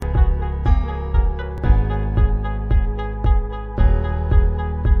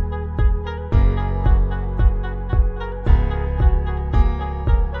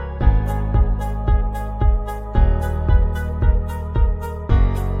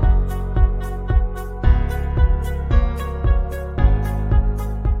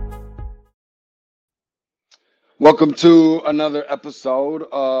Welcome to another episode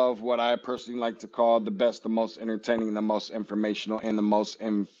of what I personally like to call the best, the most entertaining, the most informational, and the most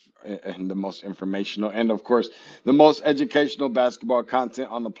informational, and of course, the most educational basketball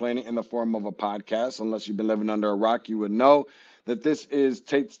content on the planet in the form of a podcast. Unless you've been living under a rock, you would know that this is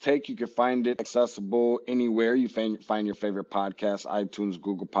Tate's Take. You can find it accessible anywhere you find your favorite podcast: iTunes,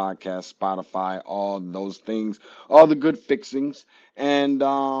 Google Podcasts, Spotify, all those things, all the good fixings, and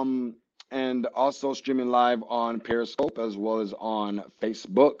also streaming live on Periscope as well as on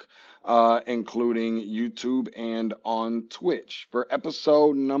Facebook, including YouTube and on Twitch. For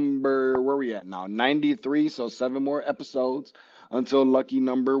episode number, where are we at now? 93, so 7 more episodes until lucky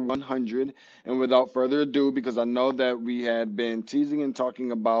number 100. And without further ado, because I know that we had been teasing and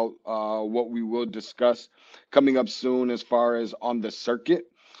talking about what we will discuss coming up soon as far as on the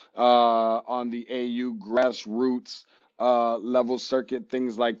circuit, on the AU grassroots level circuit,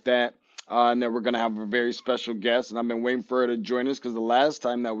 things like that. And then we're going to have a very special guest, and I've been waiting for her to join us because the last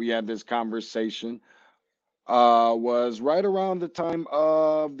time that we had this conversation was right around the time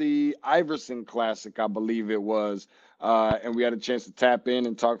of the Iverson Classic, I believe it was. And we had a chance to tap in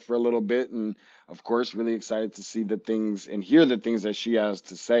and talk for a little bit. And of course, really excited to see the things and hear the things that she has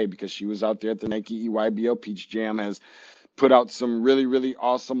to say, because she was out there at the Nike EYBL Peach Jam, has put out some really, really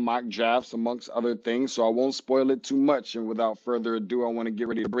awesome mock drafts amongst other things. So I won't spoil it too much. And without further ado, I want to get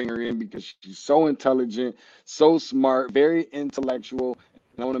ready to bring her in because she's so intelligent, so smart, very intellectual.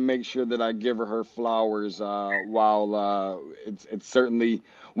 And I want to make sure that I give her flowers while it's certainly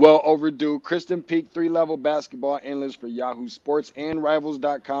well overdue. Kristen Peak, three-level basketball analyst for Yahoo Sports and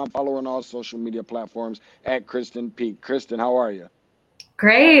Rivals.com. Follow her on all social media platforms at Kristen Peak. Kristen, how are you?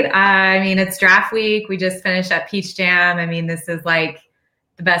 Great. I mean, it's draft week. We just finished up Peach Jam. I mean, this is like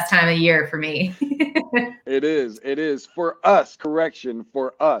the best time of year for me. It is. It is for us. Correction,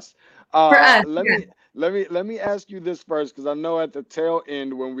 for us. For us. Let me ask you this first, because I know at the tail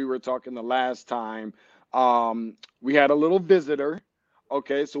end when we were talking the last time, we had a little visitor.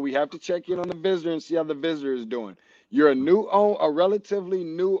 Okay, so we have to check in on the visitor and see how the visitor is doing. You're a relatively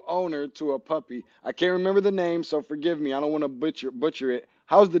new owner to a puppy. I can't remember the name, so forgive me. I don't want to butcher it.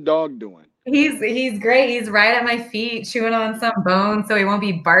 How's the dog doing? He's great. He's right at my feet, chewing on some bones, so he won't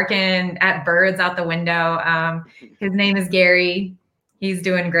be barking at birds out the window. His name is Gary. He's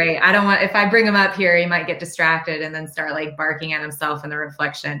doing great. If I bring him up here, he might get distracted and then start like barking at himself in the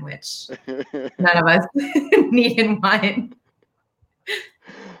reflection, which none of us need in one.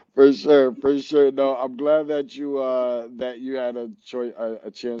 For sure. No, I'm glad that you had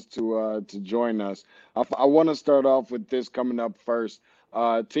a chance to join us. I want to start off with this coming up first.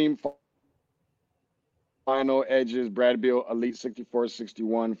 Team final edges, Brad Beal Elite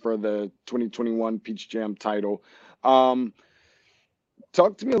 64-61 for the 2021 Peach Jam title.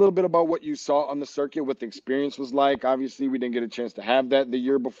 Talk to me a little bit about what you saw on the circuit, what the experience was like. Obviously, we didn't get a chance to have that the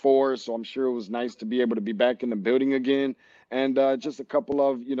year before, so I'm sure it was nice to be able to be back in the building again. And just a couple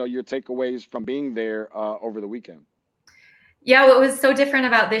of, your takeaways from being there over the weekend. Yeah, what was so different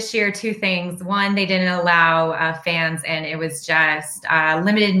about this year, two things. One, they didn't allow fans, and it was just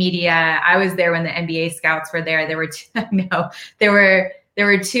limited media. I was there when the NBA scouts were there. There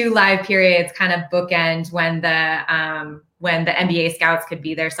were two live periods, kind of bookend when the NBA scouts could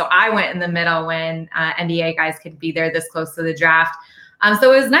be there. So I went in the middle when NBA guys could be there this close to the draft.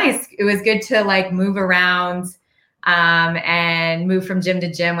 So it was nice. It was good to like move around and move from gym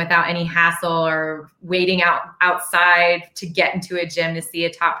to gym without any hassle or waiting outside to get into a gym to see a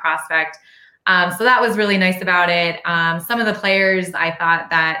top prospect. So that was really nice about it. Some of the players I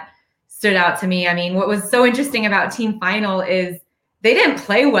thought that stood out to me. I mean, what was so interesting about team final is they didn't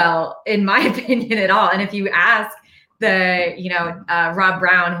play well, in my opinion, at all. And if you ask Rob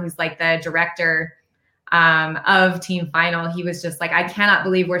Brown, who's like the director of team final, he was just like, I cannot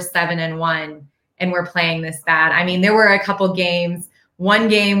believe we're 7-1 and we're playing this bad. I mean, there were a couple games, one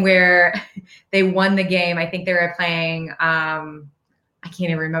game where they won the game. I think they were playing, I can't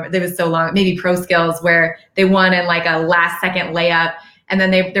even remember. It was so long, maybe Pro Skills, where they won in like a last second layup. And then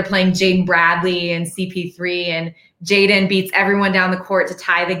they're playing Jaden Bradley and CP3, and Jaden beats everyone down the court to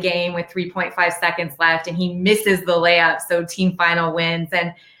tie the game with 3.5 seconds left, and he misses the layup. So team final wins.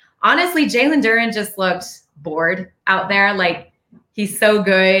 And honestly, Jalen Duren just looked bored out there. Like, he's so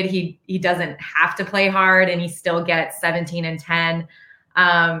good. He doesn't have to play hard, and he still gets 17 and 10.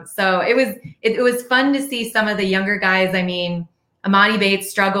 So it was fun to see some of the younger guys. I mean, Amani Bates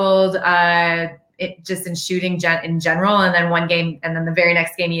struggled just in shooting in general. And then one game, and then the very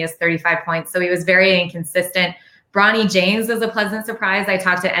next game, he has 35 points. So he was very inconsistent. Bronny James was a pleasant surprise. I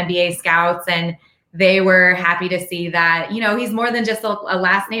talked to NBA scouts, and they were happy to see that, he's more than just a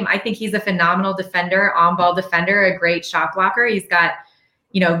last name. I think he's a phenomenal defender, on-ball defender, a great shot blocker. He's got,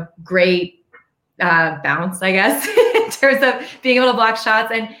 great bounce, I guess, in terms of being able to block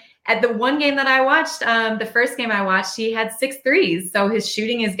shots. And at the one game that I watched, the first game I watched, he had 6 threes. So his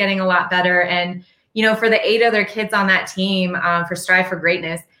shooting is getting a lot better. And, for the 8 other kids on that team, for Strive for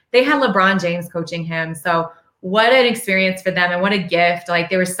Greatness, they had LeBron James coaching him. So what an experience for them and what a gift. Like,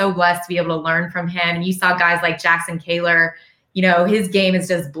 they were so blessed to be able to learn from him. And you saw guys like Jackson Kaler, his game has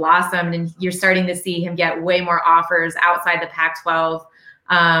just blossomed, and you're starting to see him get way more offers outside the Pac-12.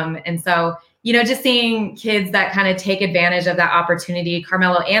 And so, just seeing kids that kind of take advantage of that opportunity.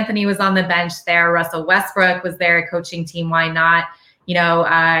 Carmelo Anthony was on the bench there. Russell Westbrook was there coaching Team Why Not,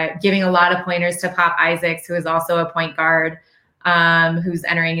 giving a lot of pointers to Pop Isaacs, who is also a point guard, who's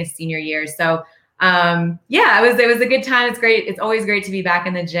entering his senior year. So, it was a good time. It's great. It's always great to be back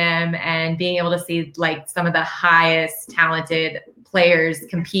in the gym and being able to see like some of the highest talented players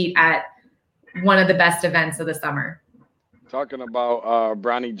compete at one of the best events of the summer. Talking about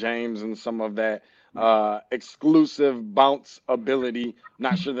Bronny James and some of that exclusive bounce ability.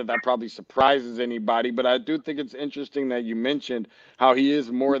 Not sure that probably surprises anybody, but I do think it's interesting that you mentioned how he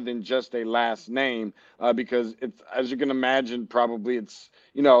is more than just a last name, because it's, as you can imagine, probably it's,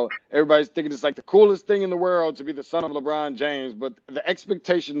 everybody's thinking it's like the coolest thing in the world to be the son of LeBron James, but the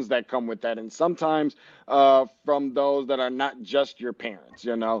expectations that come with that, and sometimes from those that are not just your parents,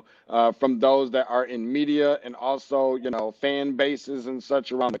 from those that are in media and also, fan bases and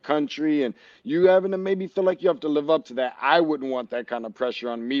such around the country, and you having to maybe feel like you have to live up to that. I wouldn't want that kind of pressure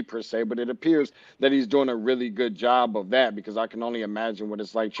on me per se, but it appears that he's doing a really good job of that, because I can only imagine what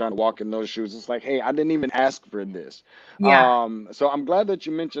it's like trying to walk in those shoes. It's like, hey, I didn't even ask for this. Yeah. So I'm glad that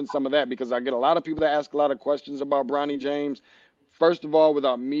you mentioned some of that, because I get a lot of people that ask a lot of questions about Bronny James. First of all,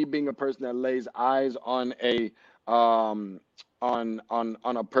 without me being a person that lays eyes on a on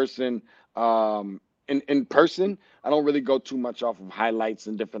a person in person, I don't really go too much off of highlights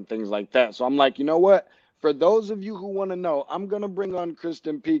and different things like that. So I'm like, you know what? For those of you who want to know, I'm going to bring on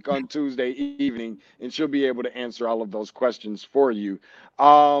Kristen Peak on Tuesday evening, and she'll be able to answer all of those questions for you.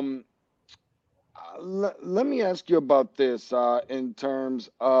 Let me ask you about this in terms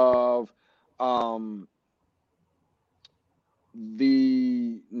of in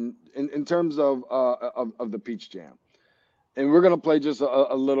terms of the Peach Jam. And we're going to play just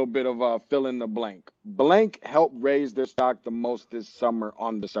a little bit of fill in the blank. Blank helped raise their stock the most this summer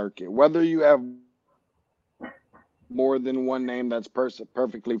on the circuit. Whether you have more than one name, that's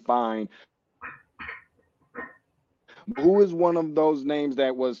perfectly fine. Who is one of those names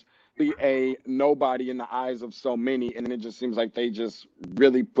that was a nobody in the eyes of so many, and it just seems like they just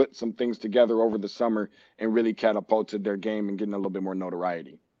really put some things together over the summer and really catapulted their game and getting a little bit more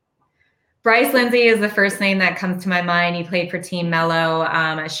notoriety? Bryce Lindsey is the first name that comes to my mind. He played for Team Mello,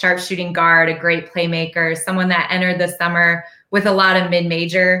 a sharp shooting guard, a great playmaker, someone that entered the summer with a lot of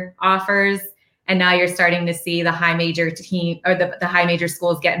mid-major offers. And now you're starting to see the high major team or the high major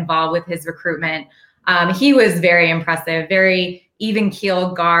schools get involved with his recruitment. He was very impressive, very even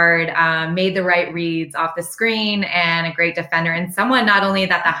keel guard, made the right reads off the screen, and a great defender, and someone not only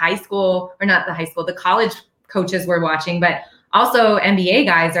that the college coaches were watching, but also NBA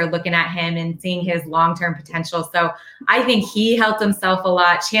guys are looking at him and seeing his long-term potential. So I think he helped himself a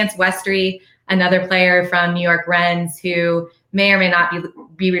lot. Chance Westry, another player from New York Rens who may or may not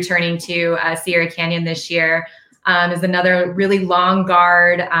be returning to Sierra Canyon this year, is another really long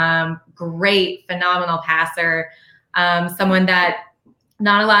guard, great, phenomenal passer, someone that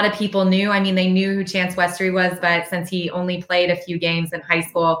not a lot of people knew. I mean, they knew who Chance Westry was, but since he only played a few games in high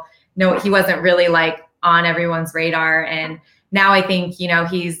school, no, he wasn't really like on everyone's radar. And now I think,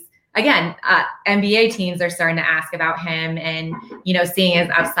 he's, again, NBA teams are starting to ask about him and, seeing his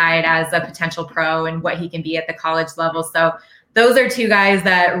upside as a potential pro and what he can be at the college level. So those are two guys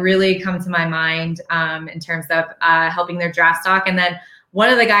that really come to my mind in terms of helping their draft stock. And then one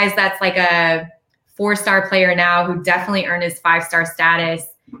of the guys that's like a 4-star player now who definitely earned his 5-star status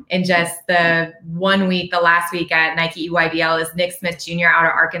in just the last week at Nike EYBL is Nick Smith Jr. out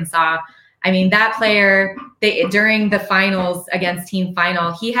of Arkansas. I mean, that player, during the finals against Team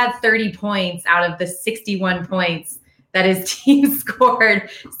Final, he had 30 points out of the 61 points that his team scored.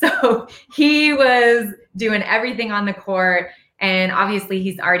 So he was doing everything on the court. And obviously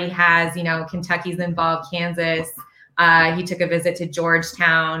he already has, Kentucky's involved, Kansas. He took a visit to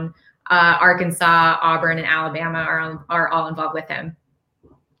Georgetown, Arkansas, Auburn, and Alabama are all involved with him.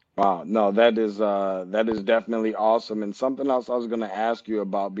 Wow, no, that is definitely awesome. And something else I was going to ask you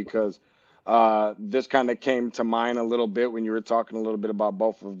about, because this kind of came to mind a little bit when you were talking a little bit about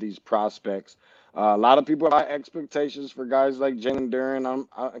both of these prospects. A lot of people have high expectations for guys like Jalen Duren.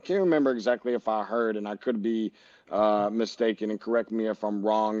 I can't remember exactly if I heard, and I could be mistaken, and correct me if I'm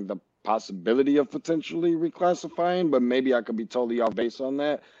wrong, the possibility of potentially reclassifying, but maybe I could be totally off base on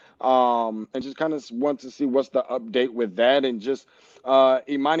that. And just kind of want to see what's the update with that. And just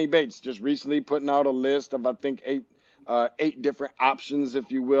Imani Bates just recently putting out a list of, I think, eight different options,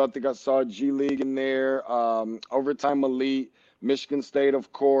 if you will. I think I saw G League in there, Overtime Elite, Michigan State,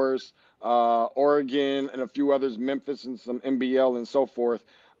 of course, Oregon, and a few others, Memphis, and some NBL and so forth.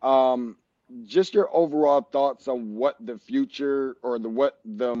 Um, just your overall thoughts on what the future or what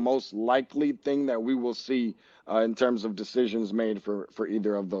the most likely thing that we will see in terms of decisions made for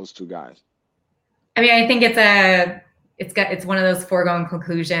either of those two guys. I mean, I think it's one of those foregone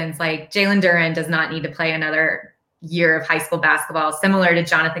conclusions. Like Jalen Duren does not need to play another year of high school basketball, similar to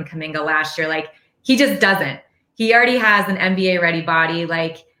Jonathan Kuminga last year. Like he just doesn't. He already has an NBA ready body.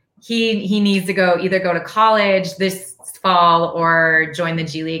 Like he needs to either go to college this fall or join the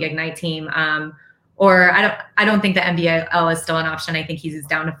G League Ignite team. Or I don't think the NBL is still an option. I think he's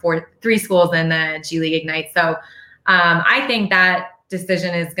down to three schools in the G League Ignite. So I think that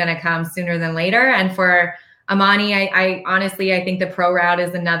decision is going to come sooner than later. And for Amani, I honestly, I think the pro route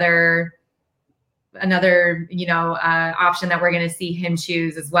is another option that we're going to see him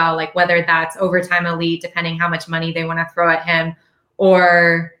choose as well. Like whether that's Overtime Elite, depending how much money they want to throw at him,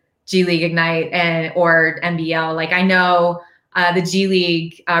 or G League Ignite or NBL. Like I know the G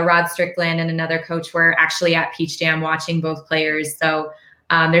League, Rod Strickland and another coach were actually at Peach Jam watching both players. So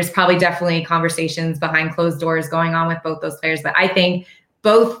there's probably definitely conversations behind closed doors going on with both those players. But I think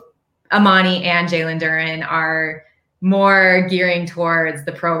both Amani and Jalen Duren are more gearing towards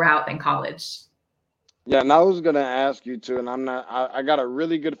the pro route than college. Yeah, and I was gonna ask you too, and I got a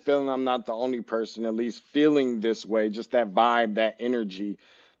really good feeling I'm not the only person, at least feeling this way, just that vibe, that energy,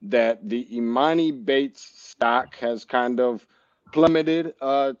 that the Imani Bates stock has kind of plummeted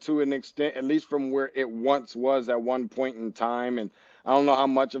to an extent, at least from where it once was at one point in time. And I don't know how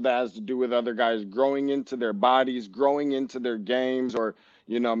much of that has to do with other guys growing into their bodies, growing into their games, or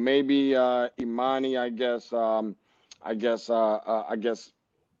maybe Imani, I guess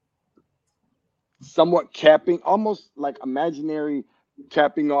somewhat capping, almost like imaginary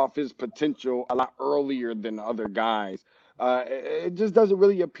capping off his potential a lot earlier than other guys. It just doesn't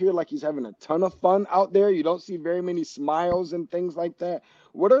really appear like he's having a ton of fun out there. You don't see very many smiles and things like that.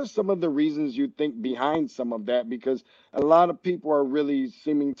 What are some of the reasons you think behind some of that? Because a lot of people are really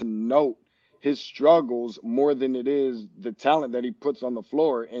seeming to note his struggles more than it is the talent that he puts on the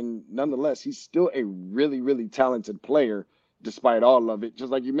floor. And nonetheless, he's still a really, really talented player despite all of it.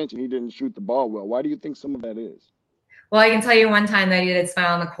 Just like you mentioned, he didn't shoot the ball well. Why do you think some of that is? Well, I can tell you one time that he did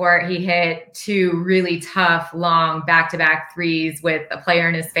smile on the court. He hit two really tough, long back-to-back threes with a player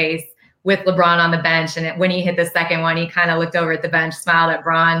in his face with LeBron on the bench. And when he hit the second one, he kind of looked over at the bench, smiled at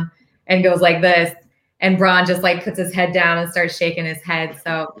Bron, and goes like this. And Bron just like puts his head down and starts shaking his head.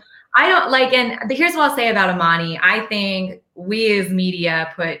 So I don't like, and here's what I'll say about Amani. I think we as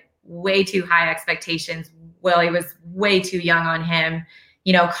media put way too high expectations. Well, he was way too young on him.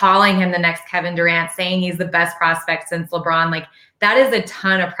 Calling him the next Kevin Durant, saying he's the best prospect since LeBron. Like that is a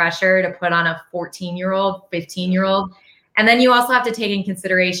ton of pressure to put on a 14-year-old, 15-year-old. And then you also have to take in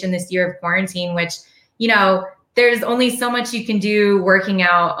consideration this year of quarantine, which, there's only so much you can do working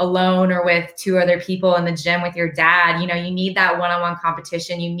out alone or with two other people in the gym with your dad. You need that one-on-one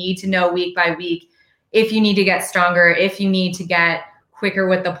competition. You need to know week by week if you need to get stronger, if you need to get quicker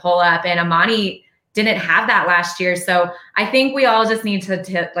with the pull-up. And Amani didn't have that last year. So I think we all just need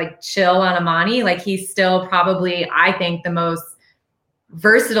to like chill on Amani. Like he's still probably, I think, the most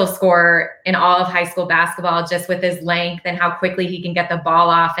versatile scorer in all of high school basketball, just with his length and how quickly he can get the ball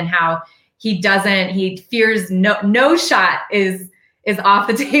off and how he fears no shot is off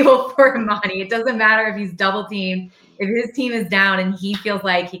the table for Amani. It doesn't matter if he's double teamed. If his team is down and he feels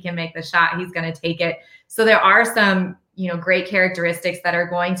like he can make the shot, he's going to take it. So there are some great characteristics that are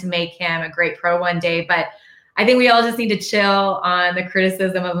going to make him a great pro one day. But I think we all just need to chill on the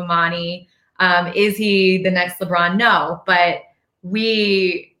criticism of Amani. Is he the next LeBron? No, but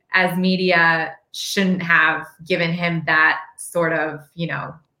we as media shouldn't have given him that sort of,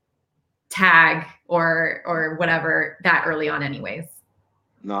 tag or whatever that early on anyways.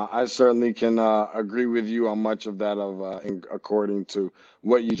 No, I certainly can agree with you on much of that according to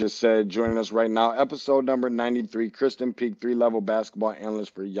what you just said. Joining us right now, episode number 93, Kristen Peak, 3-level basketball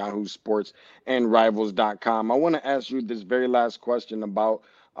analyst for Yahoo Sports and Rivals.com. I want to ask you this very last question about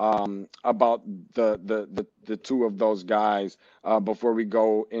the two of those guys before we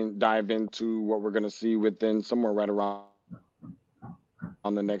go and dive into what we're going to see within somewhere right around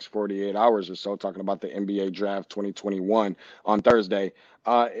within the next 48 hours or so, talking about the NBA Draft 2021 on Thursday.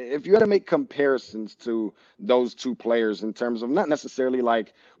 If you had to make comparisons to those two players in terms of not necessarily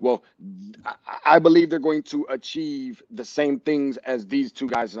like, well, I, I believe they're going to achieve the same things as these two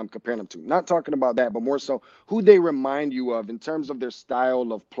guys that I'm comparing them to. Not talking about that, but more so who they remind you of in terms of their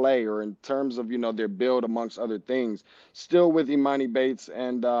style of play or in terms of, their build amongst other things. Still with Imani Bates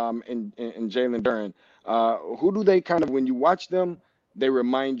and Jalen Duren. Who do they kind of, when you watch them, they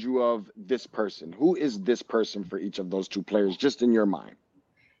remind you of this person? Who is this person for each of those two players, just in your mind?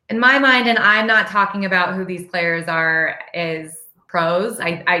 In my mind, and I'm not talking about who these players are as pros,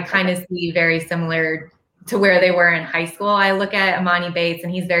 I kind Okay. of see very similar to where they were in high school. I look at Amani Bates,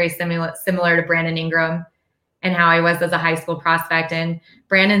 and he's very similar to Brandon Ingram and how I was as a high school prospect. And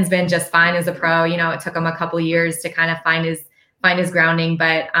Brandon's been just fine as a pro. It took him a couple years to kind of find his grounding,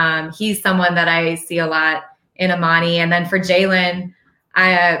 but he's someone that I see a lot in Amani. And then for Jalen,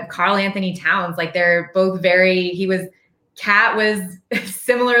 Carl Anthony Towns, like they're both Cat was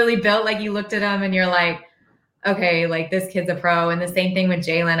similarly built. Like you looked at him and you're like, okay, like this kid's a pro. And the same thing with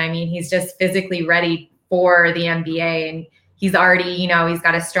Jalen. I mean, he's just physically ready for the NBA, and he's already, he's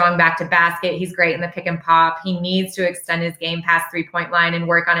got a strong back to basket. He's great in the pick and pop. He needs to extend his game past 3-point line and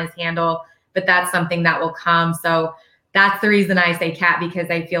work on his handle, but that's something that will come. So that's the reason I say Cat, because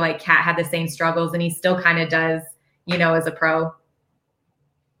I feel like Cat had the same struggles and he still kind of does, as a pro.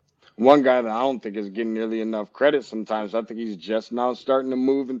 One guy that I don't think is getting nearly enough credit sometimes. I think he's just now starting to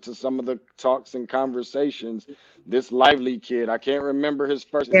move into some of the talks and conversations. This Lively kid, I can't remember his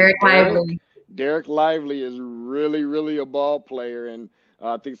first. Is Derek it Derek? Lively. Derek Lively is really, really a ball player, and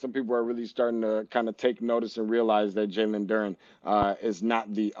I think some people are really starting to kind of take notice and realize that Jalen Duren is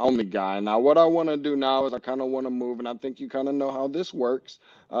not the only guy. Now, what I want to do now is I kind of want to move, and I think you kind of know how this works.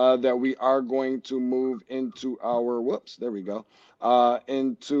 That we are going to move into our whoops. There we go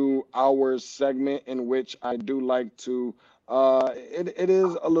into our segment in which I do like to. It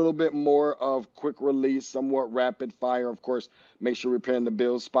is a little bit more of quick release, somewhat rapid fire. Of course, make sure we're paying the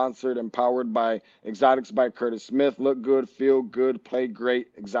bills. Sponsored and powered by Exotics by Curtis Smith. Look good, feel good, play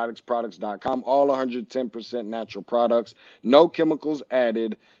great. Exoticsproducts.com. All 110% natural products. No chemicals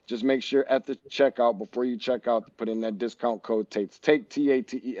added. Just make sure at the checkout, before you check out, put in that discount code TAKES, take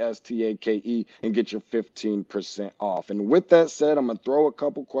TATESTAKE, and get your 15% off. And with that said, I'm going to throw a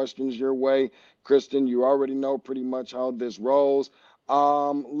couple questions your way. Kristen, you already know pretty much how this rolls.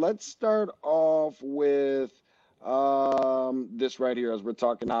 Let's start off with this right here as we're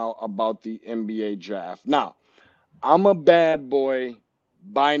talking now about the NBA draft. Now, I'm a bad boy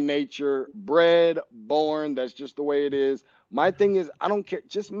by nature, bred, born. That's just the way it is. My thing is, I don't care.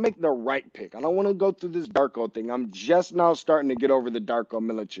 Just make the right pick. I don't want to go through this Darko thing. I'm just now starting to get over the Darko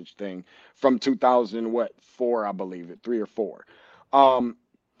Milicic thing from 2000, what, four, I believe it, 3 or 4. Um,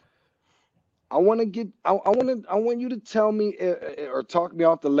 I want to get. I want you to tell me or talk me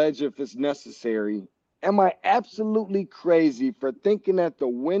off the ledge if it's necessary. Am I absolutely crazy for thinking that the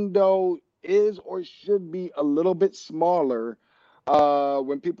window is or should be a little bit smaller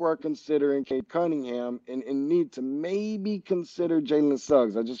when people are considering Kate Cunningham and need to maybe consider Jalen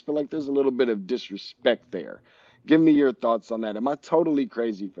Suggs? I just feel like there's a little bit of disrespect there. Give me your thoughts on that. Am I totally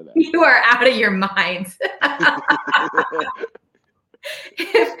crazy for that? You are out of your mind.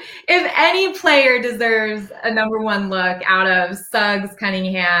 if any player deserves a number one look out of Suggs,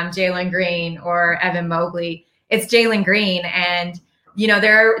 Cunningham, Jalen Green, or Evan Mobley, it's Jalen Green. And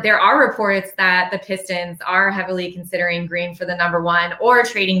there are reports that the Pistons are heavily considering Green for the number one, or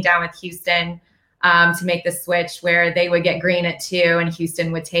trading down with Houston to make the switch where they would get Green at 2 and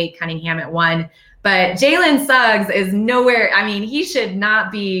Houston would take Cunningham at 1. But Jalen Suggs is nowhere. I mean, he should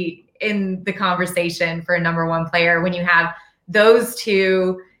not be in the conversation for a number one player when you have those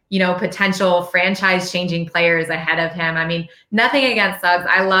two, potential franchise changing players ahead of him. I mean, nothing against Suggs.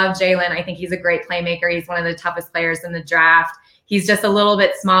 I love Jalen. I think he's a great playmaker. He's one of the toughest players in the draft. He's just a little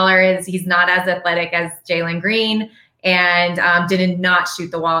bit smaller. He's not as athletic as Jalen Green, and did not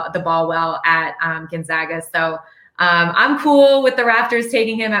shoot the ball well at Gonzaga. So I'm cool with the Raptors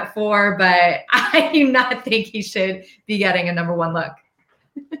taking him at 4, but I do not think he should be getting a number one look.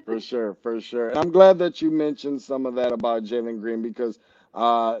 For sure, for sure. And I'm glad that you mentioned some of that about Jalen Green because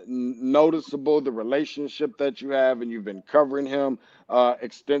noticeable the relationship that you have, and you've been covering him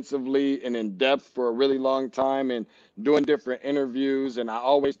extensively and in depth for a really long time and doing different interviews. And I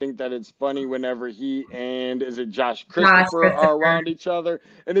always think that it's funny whenever he and is it Josh Josh Christopher are Christopher. around each other.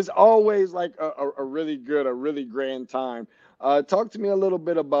 And it's always like a really good, a really grand time. Talk to me a little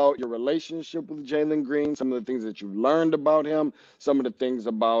bit about your relationship with Jalen Green, some of the things that you've learned about him, some of the things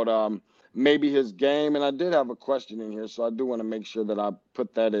about maybe his game. And I did have a question in here, so I do want to make sure that I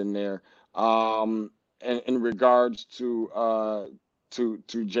put that in there. In regards to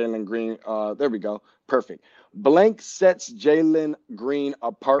Jalen Green, there we go, perfect. Blank sets Jalen Green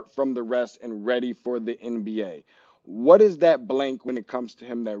apart from the rest and ready for the NBA. What is that blank when it comes to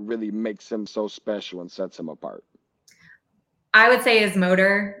him that really makes him so special and sets him apart? I would say his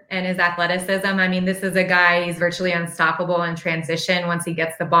motor and his athleticism. I mean, this is a guy, he's virtually unstoppable in transition once he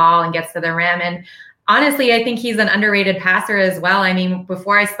gets the ball and gets to the rim. And honestly, I think he's an underrated passer as well. I mean,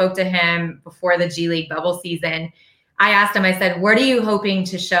 before I spoke to him before the G League bubble season, I asked him, I said, what are you hoping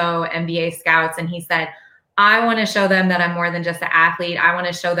to show NBA scouts? And he said, I want to show them that I'm more than just an athlete. I want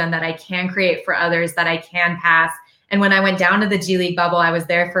to show them that I can create for others, that I can pass. And when I went down to the G League bubble, I was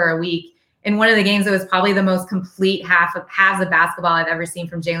there for a week. In one of the games, it was probably the most complete halves of basketball I've ever seen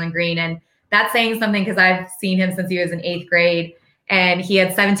from Jalen Green. And that's saying something because I've seen him since he was in 8th grade. And he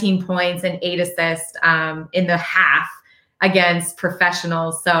had 17 points and 8 assists in the half against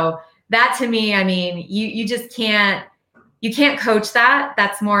professionals. So that to me, I mean, you just can't coach that.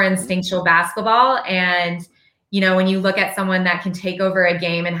 That's more instinctual basketball. And, when you look at someone that can take over a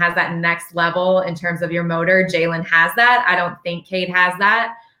game and has that next level in terms of your motor, Jalen has that. I don't think Cade has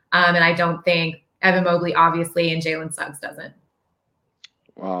that. And I don't think Evan Mobley, obviously, and Jalen Suggs doesn't.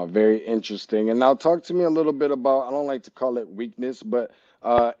 Wow, very interesting. And now talk to me a little bit about, I don't like to call it weakness, but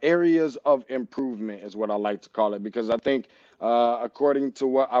areas of improvement is what I like to call it, because I think according to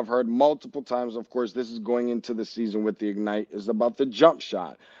what I've heard multiple times, of course, this is going into the season with the Ignite, is about the jump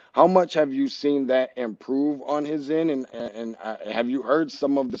shot. How much have you seen that improve on his end? And have you heard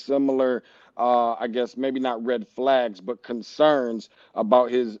some of the similar, I guess, maybe not red flags, but concerns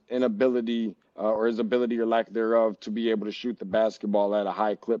about his inability or his ability or lack thereof to be able to shoot the basketball at a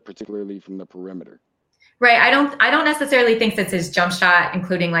high clip, particularly from the perimeter? Right. I don't necessarily think it's his jump shot,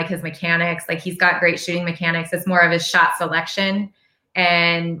 including like his mechanics. Like he's got great shooting mechanics. It's more of his shot selection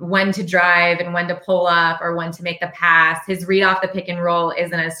and when to drive and when to pull up or when to make the pass. His read off the pick and roll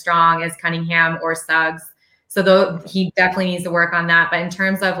isn't as strong as Cunningham or Suggs. So though he definitely needs to work on that. But in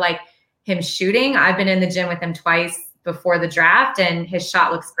terms of like him shooting, I've been in the gym with him twice before the draft and his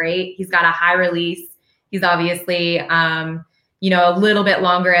shot looks great. He's got a high release. He's obviously, a little bit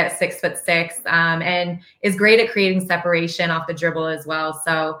longer at 6'6", and is great at creating separation off the dribble as well.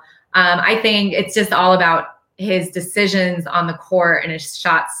 So I think it's just all about his decisions on the court and his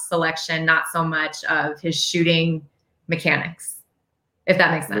shot selection, not so much of his shooting mechanics, if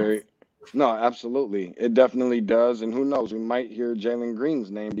that makes sense. No, absolutely. It definitely does. And who knows, we might hear Jalen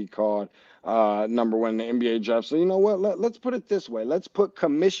Green's name be called number one in the NBA draft. So you know what? Let's put it this way. Let's put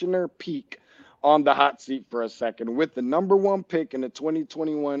Commissioner Peak on the hot seat for a second. With the number one pick in the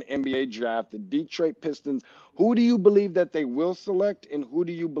 2021 NBA draft, the Detroit Pistons, who do you believe that they will select and who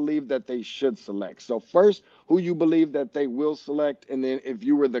do you believe that they should select? So first, who you believe that they will select, and then if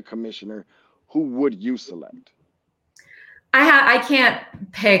you were the commissioner, who would you select? I can't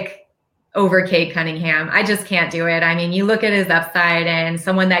pick over Cade Cunningham. I just can't do it. I mean, you look at his upside and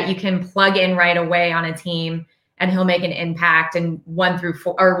someone that you can plug in right away on a team and he'll make an impact in 1 through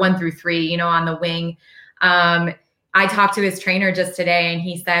 4 or 1 through 3, on the wing. I talked to his trainer just today and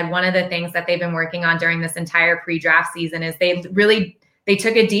he said one of the things that they've been working on during this entire pre-draft season is they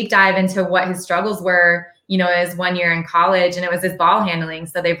took a deep dive into what his struggles were, his 1 year in college, and it was his ball handling.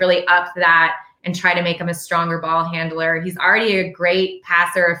 So they've really upped that and try to make him a stronger ball handler. He's already a great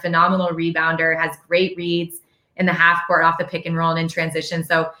passer, a phenomenal rebounder, has great reads in the half court off the pick and roll and in transition.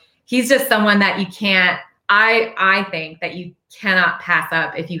 So he's just someone that you can't, I think that you cannot pass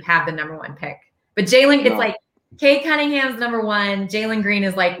up if you have the number one pick. But Jalen, it's like Cade Cunningham's number 1. Jalen Green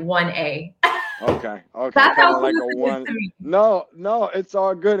is like 1A. Okay. That's how like a 1. No, it's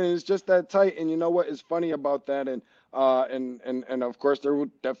all good, and it's just that tight. And you know what is funny about that? And of course there will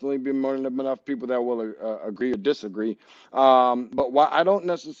definitely be more than enough people that will agree or disagree. But why I don't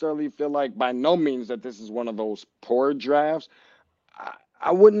necessarily feel like by no means that this is one of those poor drafts.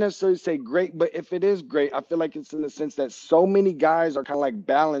 I wouldn't necessarily say great, but if it is great, I feel like it's in the sense that so many guys are kind of like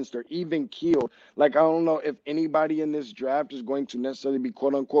balanced or even keeled. Like, I don't know if anybody in this draft is going to necessarily be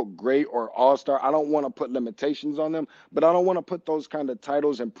quote unquote great or all-star. I don't want to put limitations on them, but I don't want to put those kind of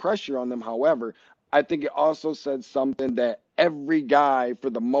titles and pressure on them. However, I think it also said something that every guy, for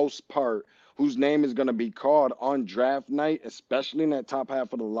the most part, whose name is going to be called on draft night, especially in that top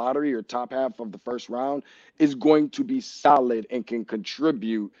half of the lottery or top half of the first round, is going to be solid and can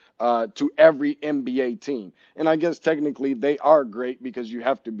contribute to every NBA team. And I guess technically they are great because you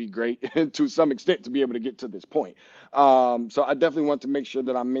have to be great to some extent to be able to get to this point. So I definitely want to make sure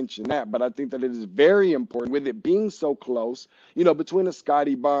that I mention that. But I think that it is very important with it being so close, between a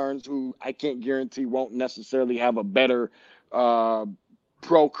Scotty Barnes, who I can't guarantee won't necessarily have a better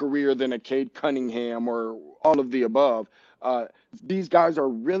pro career than a Cade Cunningham or all of the above. These guys are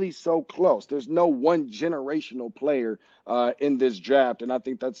really so close. There's no one generational player in this draft. And I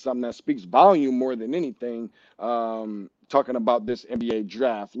think that's something that speaks volume more than anything, talking about this NBA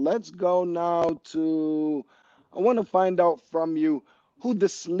draft. Let's go now to, I want to find out from you who the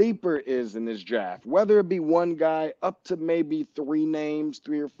sleeper is in this draft, whether it be one guy up to maybe three names,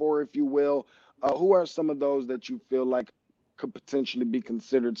 three or four, if you will. Who are some of those that you feel like could potentially be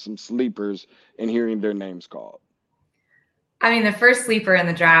considered some sleepers in hearing their names called? I mean, the first sleeper in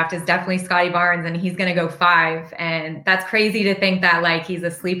the draft is definitely Scotty Barnes, and he's going to go 5. And that's crazy to think that like he's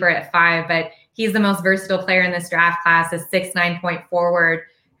a sleeper at 5, but he's the most versatile player in this draft class, a 6'9" point forward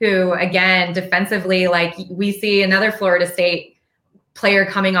who, again, defensively, like we see another Florida State player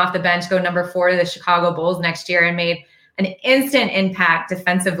coming off the bench go number 4 to the Chicago Bulls next year and made an instant impact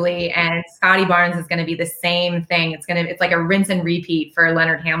defensively. And Scotty Barnes is going to be the same thing. It's like a rinse and repeat for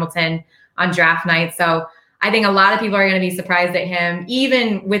Leonard Hamilton on draft night. So I think a lot of people are going to be surprised at him,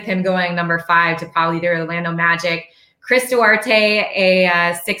 even with him going number 5 to probably the Orlando Magic. Chris Duarte,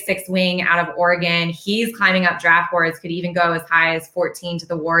 a 6'6" wing out of Oregon. He's climbing up draft boards, could even go as high as 14 to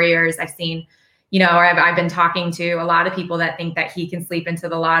the Warriors. I've seen, or I've been talking to a lot of people that think that he can sleep into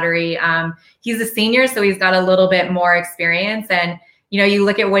the lottery. He's a senior, so he's got a little bit more experience. And, you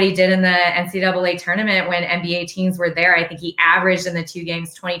look at what he did in the NCAA tournament when NBA teams were there. I think he averaged in the 2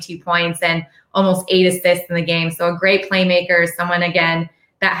 games 22 points and almost 8 assists in the game. So a great playmaker, someone, again,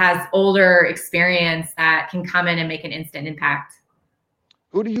 that has older experience that can come in and make an instant impact.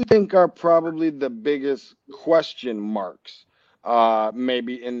 Who do you think are probably the biggest question marks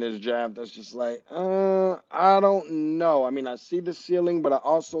maybe in this draft that's just like, I don't know. I mean, I see the ceiling, but I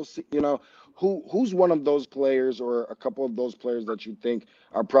also see, who's one of those players or a couple of those players that you think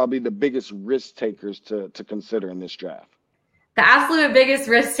are probably the biggest risk takers to consider in this draft? The absolute biggest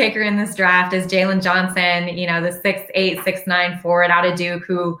risk taker in this draft is Jalen Johnson, the 6'8", 6'9" forward out of Duke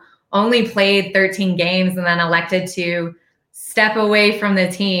who only played 13 games and then elected to step away from the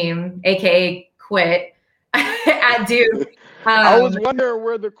team, aka quit at Duke. I was wondering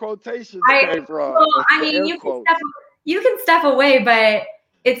where the quotations came from. Well, I mean, you can step away, but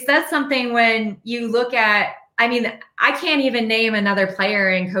it says something when you look at, I can't even name another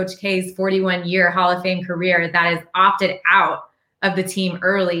player in Coach K's 41-year Hall of Fame career that has opted out of the team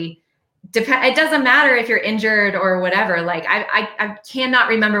early. It doesn't matter if you're injured or whatever. Like I cannot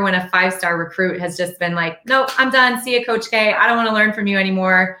remember when a 5-star recruit has just been like, nope, I'm done. See you, Coach K. I don't want to learn from you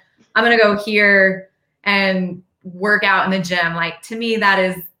anymore. I'm going to go here and work out in the gym. Like, to me, that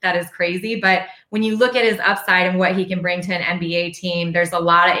is crazy. But when you look at his upside and what he can bring to an NBA team, there's a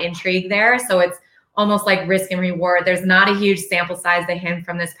lot of intrigue there. So it's almost like risk and reward. There's not a huge sample size to him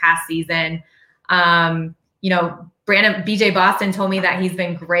from this past season. BJ Boston told me that he's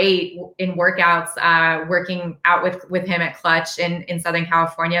been great in workouts, working out with him at Clutch in Southern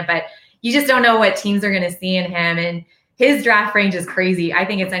California, but you just don't know what teams are going to see in him. And his draft range is crazy. I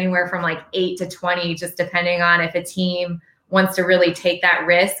think it's anywhere from like 8 to 20, just depending on if a team wants to really take that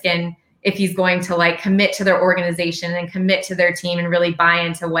risk and if he's going to like commit to their organization and commit to their team and really buy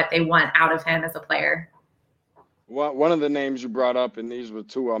into what they want out of him as a player. Well, one of the names you brought up, and these were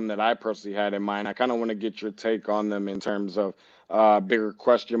 2 of them that I personally had in mind. I kind of want to get your take on them in terms of bigger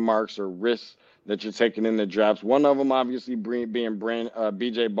question marks or risks that you're taking in the drafts. One of them, obviously, being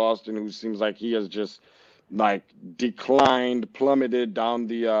BJ Boston, who seems like he has just like declined, plummeted down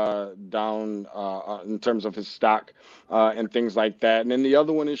in terms of his stock and things like that. And then the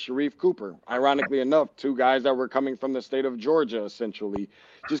other one is Sharife Cooper. Ironically enough, 2 guys that were coming from the state of Georgia, essentially.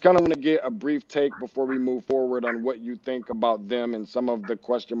 Just kind of want to get a brief take before we move forward on what you think about them and some of the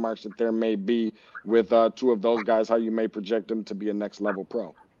question marks that there may be with 2 of those guys, how you may project them to be a next level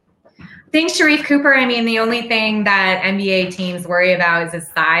pro. I think Sharife Cooper, the only thing that NBA teams worry about is his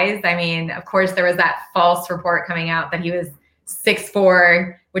size. Of course, there was that false report coming out that he was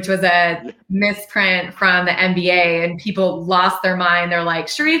 6'4", which was a misprint from the NBA, and people lost their mind. They're like,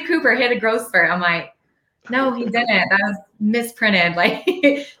 Sharife Cooper hit a growth spurt. I'm like, no, he didn't. That was misprinted.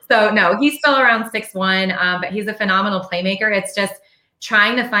 So no, he's still around 6'1", but he's a phenomenal playmaker. It's just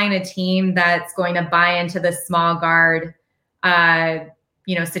trying to find a team that's going to buy into the small guard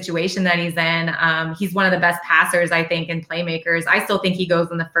situation that he's in. He's one of the best passers, I think, and playmakers. I still think he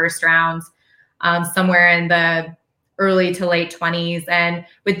goes in the first round, somewhere in the early to late 20s. And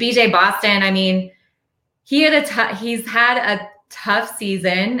with BJ Boston, I mean, he's had a tough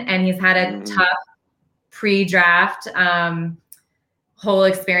season, and he's had a tough pre-draft whole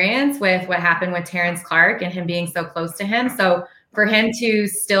experience with what happened with Terrence Clark and him being so close to him. So for him to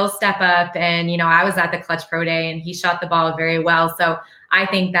still step up, and, I was at the Clutch Pro Day and he shot the ball very well. So I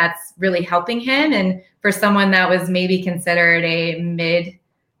think that's really helping him. And for someone that was maybe considered a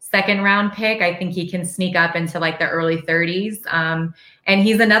mid-second round pick, I think he can sneak up into like the early 30s. And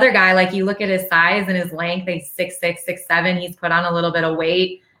he's another guy, like, you look at his size and his length, he's 6'6", 6'7". He's put on a little bit of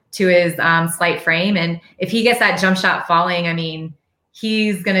weight to his slight frame. And if he gets that jump shot falling, I mean,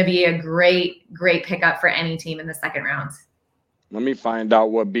 he's going to be a great, great pickup for any team in the second round. Let me find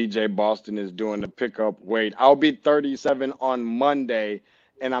out what BJ Boston is doing to pick up weight. I'll be 37 on Monday,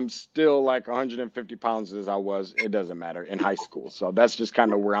 and I'm still like 150 pounds as I was. It doesn't matter, in high school. So that's just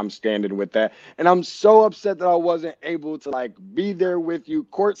kind of where I'm standing with that. And I'm so upset that I wasn't able to like be there with you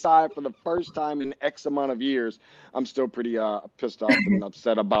courtside for the first time in X amount of years. I'm still pretty pissed off and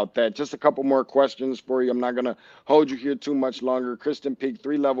upset about that. Just a couple more questions for you. I'm not going to hold you here too much longer. Kristen Peak,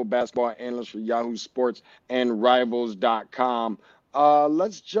 3-level basketball analyst for Yahoo Sports and Rivals.com.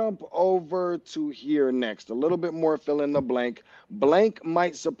 Let's jump over to here next. A little bit more fill in the blank. Blank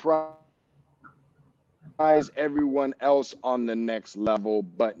might surprise everyone else on the next level,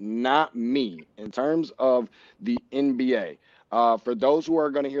 but not me in terms of the NBA. For those who are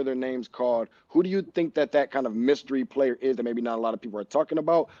going to hear their names called, who do you think that kind of mystery player is that maybe not a lot of people are talking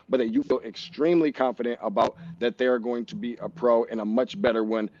about, but that you feel extremely confident about that they are going to be a pro and a much better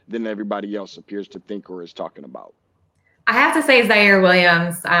one than everybody else appears to think or is talking about? I have to say Zaire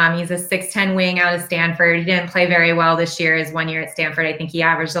Williams. He's a 6'10" wing out of Stanford. He didn't play very well this year. His 1 year at Stanford, I think he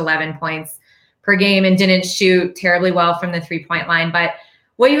averaged 11 points per game and didn't shoot terribly well from the 3-point line. But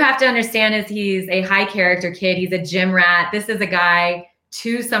what you have to understand is he's a high character kid. He's a gym rat. This is a guy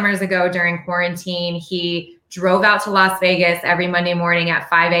 2 summers ago during quarantine. He drove out to Las Vegas every Monday morning at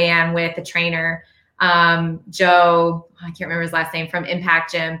 5 a.m. with the trainer, Joe, I can't remember his last name, from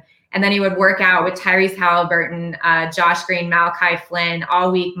Impact Gym. And then he would work out with Tyrese Halliburton, Josh Green, Malachi Flynn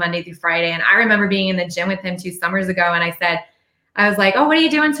all week, Monday through Friday. And I remember being in the gym with him 2 summers ago. And I was like, oh, what are you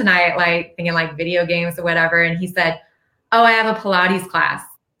doing tonight? Like thinking like video games or whatever. And he said, oh, I have a Pilates class.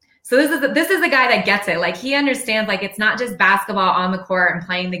 So this is a guy that gets it. Like, he understands, like, it's not just basketball on the court and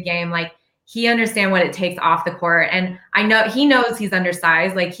playing the game. Like, he understands what it takes off the court. And I know he knows he's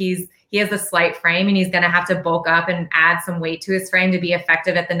undersized. Like, he has a slight frame, and he's going to have to bulk up and add some weight to his frame to be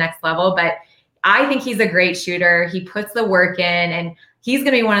effective at the next level. But I think he's a great shooter. He puts the work in, and he's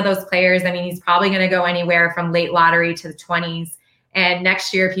going to be one of those players. I mean, he's probably going to go anywhere from late lottery to the 20s. And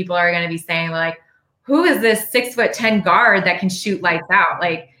next year, people are going to be saying, like, who is this 6'10" guard that can shoot lights out?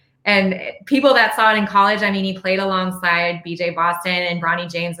 Like, and people that saw it in college, I mean, he played alongside BJ Boston and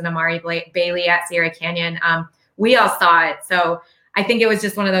Bronny James and Amari Bailey at Sierra Canyon. We all saw it. So I think it was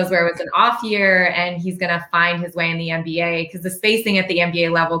just one of those where it was an off year, and he's going to find his way in the NBA, because the spacing at the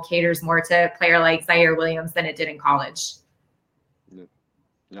NBA level caters more to a player like Zaire Williams than it did in college.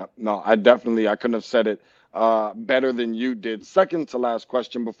 Yeah, no, I couldn't have said it better than you did. Second to last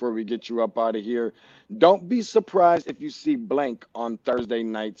question before we get you up out of here. Don't be surprised if you see blank on Thursday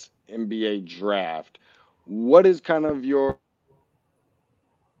night's NBA draft. What is kind of your,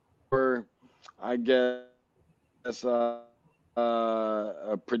 I guess, a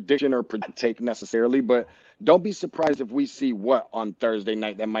prediction or take necessarily, but don't be surprised if we see what on Thursday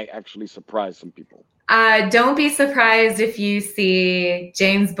night that might actually surprise some people. Don't be surprised if you see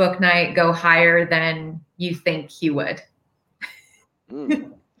James Bouknight go higher than you think he would.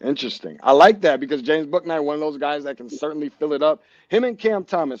 Interesting. I like that, because James Bouknight, one of those guys that can certainly fill it up. Him and Cam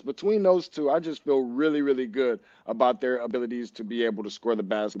Thomas, between those two, I just feel really, really good about their abilities to be able to score the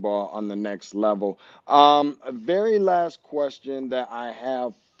basketball on the next level. A very last question that I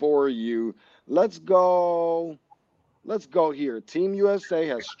have for you. Let's go here. Team USA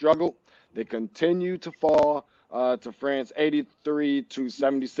has struggled. They continue to fall to France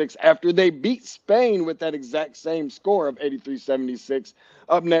 83-76 after they beat Spain with that exact same score of 83-76.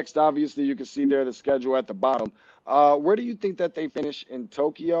 Up next, obviously, you can see there the schedule at the bottom. Where do you think that they finish in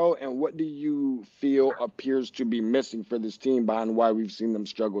Tokyo, and what do you feel appears to be missing for this team behind why we've seen them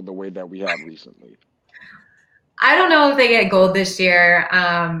struggle the way that we have recently? I don't know if they get gold this year.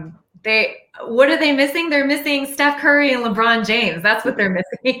 What are they missing? They're missing Steph Curry and LeBron James. That's what they're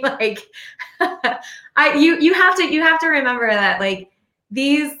missing. Like, you have to remember that, like,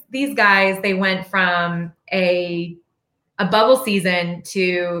 these guys, they went from a a bubble season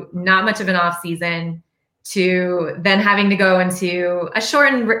to not much of an off season to then having to go into a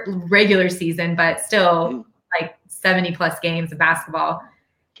shortened regular season, but still like 70 plus games of basketball.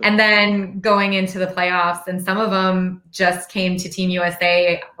 And then going into the playoffs, and some of them just came to Team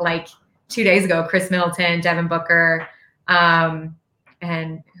USA like 2 days ago. Chris Middleton, Devin Booker, and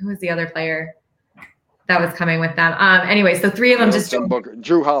who was the other player that was coming with them? Anyway, so 3 of them just Booker,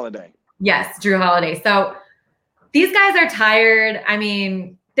 Drew Holiday. Yes, Drew Holiday. So these guys are tired. I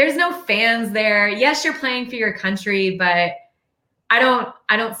mean, there's no fans there. Yes, you're playing for your country, but I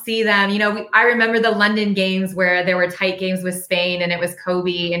don't see them. You know, I remember the London games where there were tight games with Spain, and it was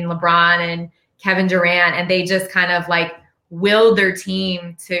Kobe and LeBron and Kevin Durant, and they just kind of like willed their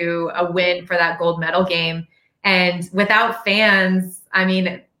team to a win for that gold medal game. And without fans, I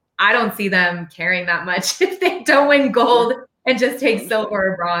mean, I don't see them caring that much if they don't win gold and just take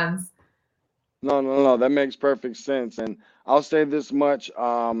silver or bronze. No, that makes perfect sense. And I'll say this much,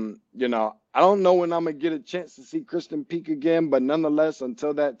 you know, I don't know when I'm gonna get a chance to see Kristen Peak again, but nonetheless,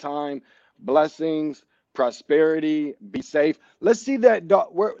 until that time, blessings, prosperity, be safe. Let's see that dog.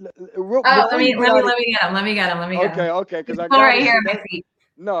 Let me get him. Okay, because I got right here.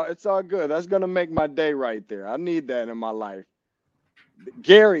 No, it's all good. That's gonna make my day right there. I need that in my life.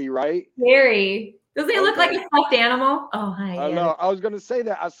 Gary, right? Gary. Does he look like a stuffed animal? Oh, hi. I know. I was gonna say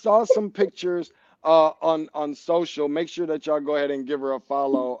that. I saw some pictures on social. Make sure that y'all go ahead and give her a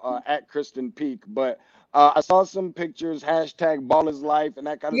follow at Kristen Peak. But I saw some pictures, hashtag ball is life and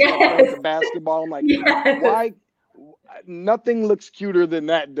that kind of stuff with the basketball. I'm like, why? Nothing looks cuter than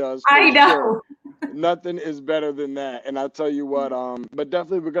that does. I know. Sure. Nothing is better than that. And I'll tell you what, but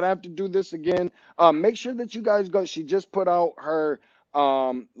definitely we're gonna have to do this again. Make sure that you guys go. She just put out her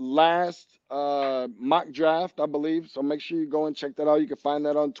last mock draft, I believe, so make sure you go and check that out. You can find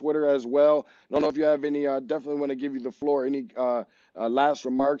that on Twitter as well. I don't know if you have any definitely want to give you the floor, any last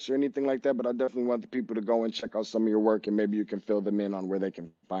remarks or anything like that, but I definitely want the people to go and check out some of your work, and maybe you can fill them in on where they can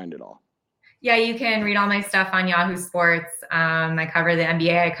find it all. Yeah, you can read all my stuff on Yahoo Sports. I cover the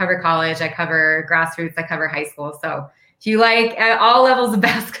NBA, I cover college, I cover grassroots, I cover high school. So if you like at all levels of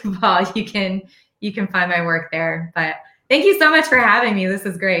basketball, you can find my work there. But thank you so much for having me. This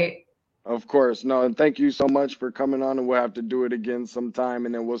is great. Of course. No, and thank you so much for coming on, and we'll have to do it again sometime,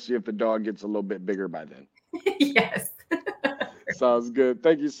 and then we'll see if the dog gets a little bit bigger by then. Yes. Sounds good.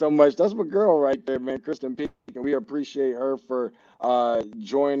 Thank you so much. That's my girl right there, man, Kristen Peak, and we appreciate her for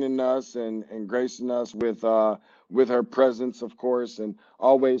joining us and gracing us with her presence, of course, and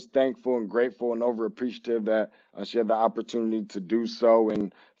always thankful and grateful and over appreciative that she had the opportunity to do so,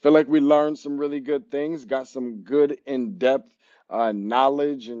 and feel like we learned some really good things, got some good in-depth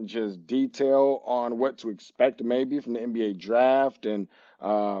knowledge and just detail on what to expect maybe from the NBA draft, and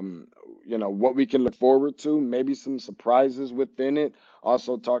you know, what we can look forward to, maybe some surprises within it.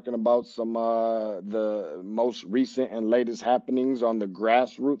 Also talking about some the most recent and latest happenings on the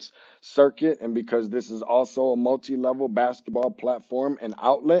grassroots circuit, and because this is also a multi-level basketball platform and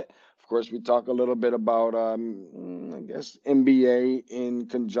outlet. Of course, we talk a little bit about, I guess, NBA in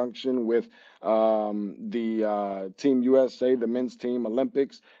conjunction with the Team USA, the men's team,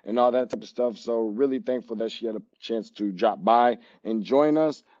 Olympics, and all that type of stuff. So really thankful that she had a chance to drop by and join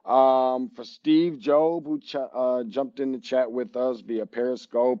us. For Steve Job, who jumped in the chat with us via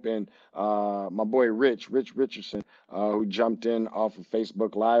Periscope, and my boy Rich Richardson, who jumped in off of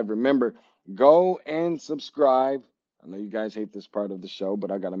Facebook Live. Remember, go and subscribe. I know you guys hate this part of the show, but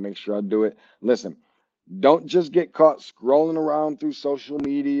I got to make sure I do it. Listen, don't just get caught scrolling around through social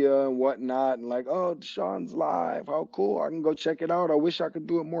media and whatnot and like, oh, Deshaun's live. How cool. I can go check it out. I wish I could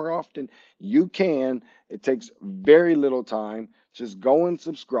do it more often. You can. It takes very little time. Just go and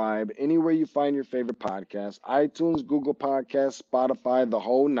subscribe anywhere you find your favorite podcast, iTunes, Google Podcasts, Spotify, the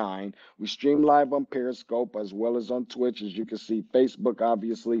whole nine. We stream live on Periscope as well as on Twitch, as you can see, Facebook,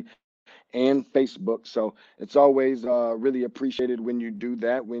 obviously, and Facebook. So it's always really appreciated when you do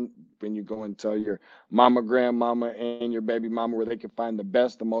that, when you go and tell your mama, grandmama, and your baby mama where they can find the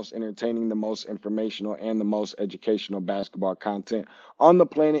best, the most entertaining, the most informational, and the most educational basketball content on the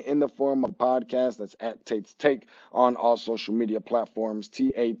planet in the form of podcast. That's at Tate's Take on all social media platforms,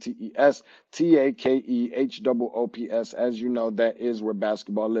 TATES TAKEHOOPS. As you know, that is where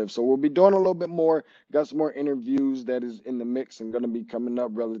basketball lives. So we'll be doing a little bit more, got some more interviews that is in the mix and going to be coming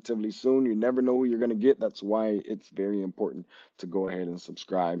up relatively soon. You never know who you're going to get. That's why it's very important to go ahead and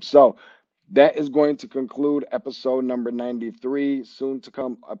subscribe. So that is going to conclude episode number 93. Soon to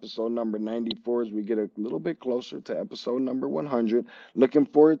come, episode number 94, as we get a little bit closer to episode number 100. Looking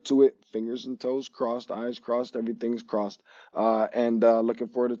forward to it. Fingers and toes crossed, eyes crossed, everything's crossed. And looking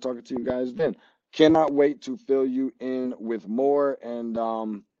forward to talking to you guys then. Cannot wait to fill you in with more,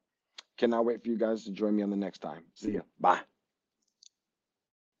 and cannot wait for you guys to join me on the next time. See ya. Bye.